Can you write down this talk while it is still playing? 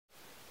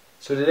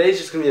So today's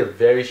just going to be a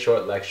very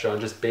short lecture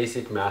on just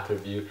basic math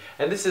review,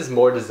 and this is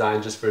more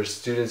designed just for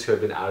students who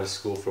have been out of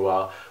school for a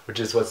while, which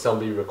is what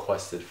somebody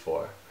requested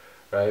for,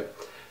 right?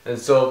 And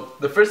so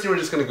the first thing we're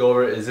just going to go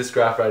over is this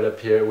graph right up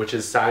here, which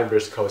is sine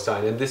versus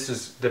cosine, and this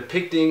is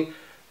depicting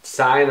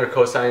sine or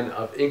cosine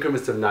of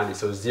increments of 90,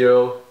 so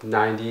 0,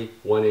 90,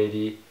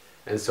 180,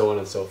 and so on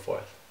and so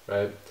forth,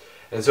 right?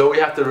 And so what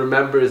we have to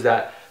remember is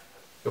that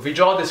if we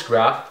draw this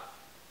graph,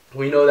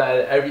 we know that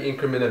at every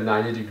increment of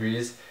 90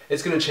 degrees,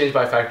 it's going to change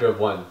by a factor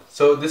of 1.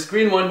 So this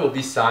green one will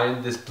be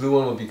sine, this blue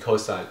one will be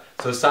cosine.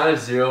 So sine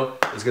of 0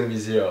 is going to be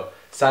 0.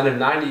 Sine of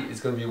 90 is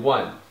going to be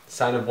 1.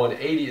 Sine of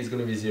 180 is going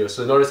to be 0.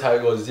 So notice how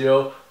it goes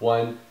 0,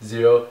 1,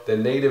 0,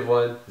 then negative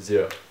 1,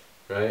 0,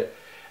 right?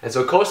 And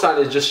so cosine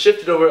is just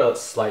shifted over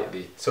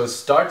slightly. So it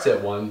starts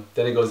at 1,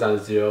 then it goes down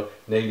to 0,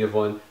 negative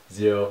 1,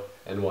 0,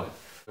 and 1,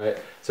 right?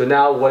 So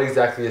now what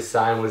exactly is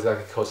sine, what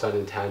exactly is cosine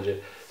and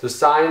tangent? So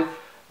sine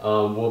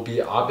will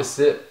be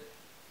opposite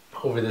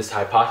over this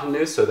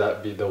hypotenuse, so that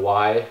would be the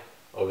y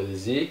over the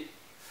z.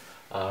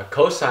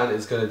 Cosine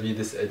is going to be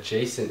this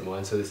adjacent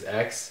one, so this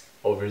x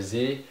over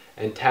z,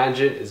 and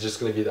tangent is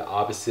just going to be the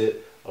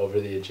opposite over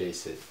the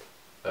adjacent,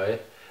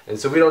 right? And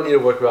so we don't need to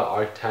work about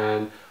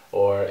arctan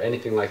or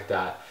anything like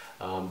that,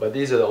 but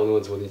these are the only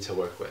ones we'll need to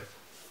work with.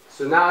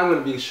 So now I'm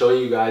going to be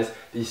showing you guys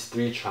these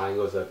three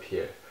triangles up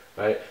here,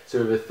 right?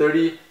 So we have a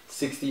 30,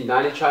 60,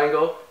 90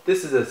 triangle,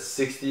 this is a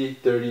 60,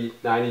 30,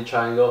 90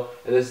 triangle,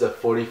 and this is a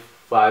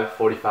 45,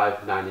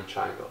 45, 90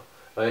 triangle,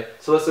 right?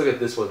 So let's look at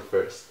this one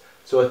first.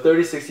 So a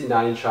 30, 60,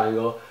 90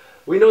 triangle,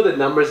 we know the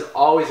numbers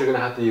always are going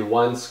to have to be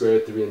 1, square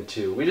root, 3, and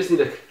 2. We just need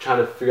to try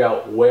to figure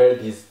out where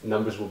these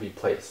numbers will be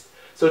placed.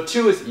 So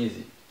 2 is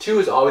easy. 2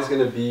 is always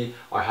going to be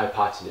our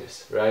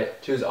hypotenuse,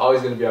 right? 2 is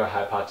always going to be our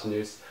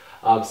hypotenuse,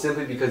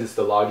 simply because it's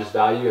the largest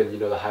value, and you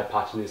know the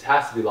hypotenuse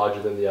has to be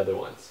larger than the other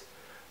ones,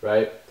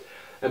 right?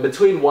 And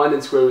between 1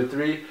 and square root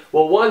 3,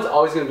 well, 1 is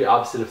always going to be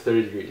opposite of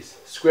 30 degrees.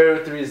 Square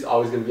root 3 is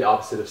always going to be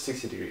opposite of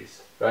 60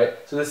 degrees, right?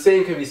 So the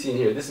same can be seen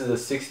here. This is a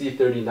 60,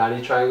 30,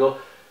 90 triangle.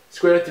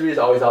 Square root 3 is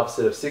always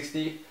opposite of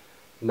 60.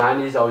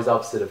 90 is always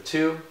opposite of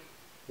 2.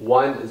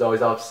 1 is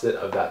always opposite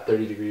of that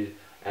 30-degree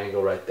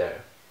angle right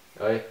there,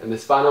 right? And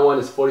this final one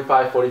is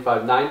 45,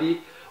 45,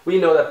 90. We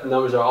know that the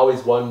numbers are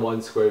always 1,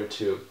 1, square root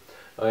 2,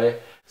 okay?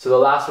 So the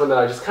last one that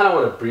I just kind of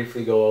want to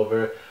briefly go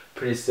over,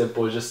 pretty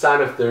simple, just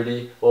sine of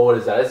 30, well, what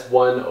is that? It's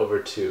 1 over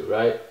 2,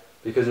 right?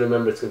 Because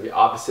remember, it's going to be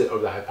opposite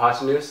over the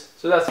hypotenuse,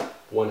 so that's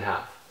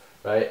 1/2,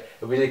 right?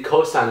 If we did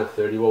cosine of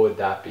 30, what would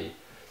that be?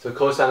 So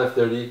cosine of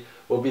 30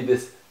 will be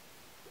this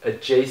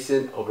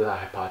adjacent over the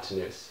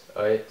hypotenuse,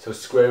 right? So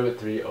square root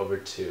 3 over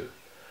 2,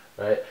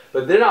 right?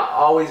 But they're not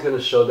always going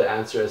to show the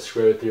answer as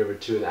square root 3 over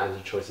 2 in the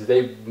answer choices.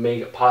 They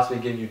may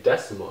possibly give you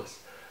decimals,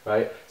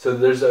 right? So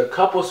there's a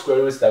couple square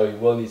roots that we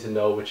will need to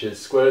know, which is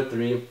square root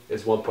 3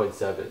 is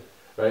 1.7.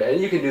 Right?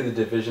 And you can do the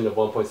division of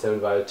 1.7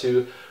 divided by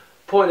 2.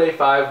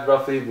 0.85,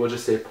 roughly, we'll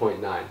just say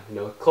 0.9. You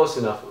know, close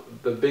enough.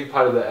 The big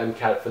part of the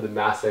MCAT for the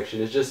math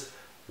section is just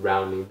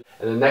rounding.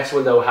 And the next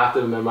one that we'll have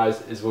to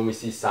memorize is when we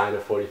see sine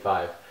of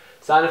 45.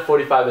 Sine of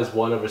 45 is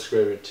 1 over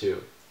square root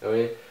 2.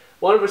 Okay?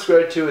 1 over square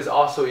root 2 is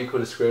also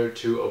equal to square root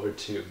 2 over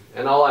 2.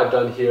 And all I've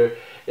done here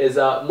is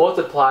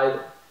multiplied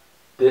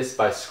this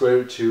by square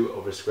root 2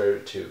 over square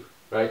root 2.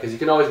 Right? Because you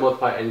can always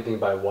multiply anything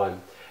by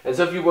 1. And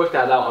so if you work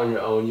that out on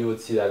your own, you would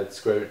see that it's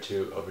square root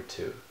 2 over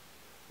 2,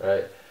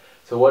 right?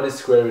 So what is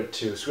square root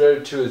 2? Square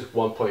root 2 is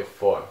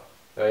 1.4,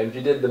 right? And if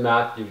you did the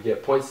math, you'd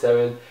get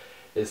 0.7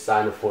 is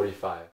sine of 45.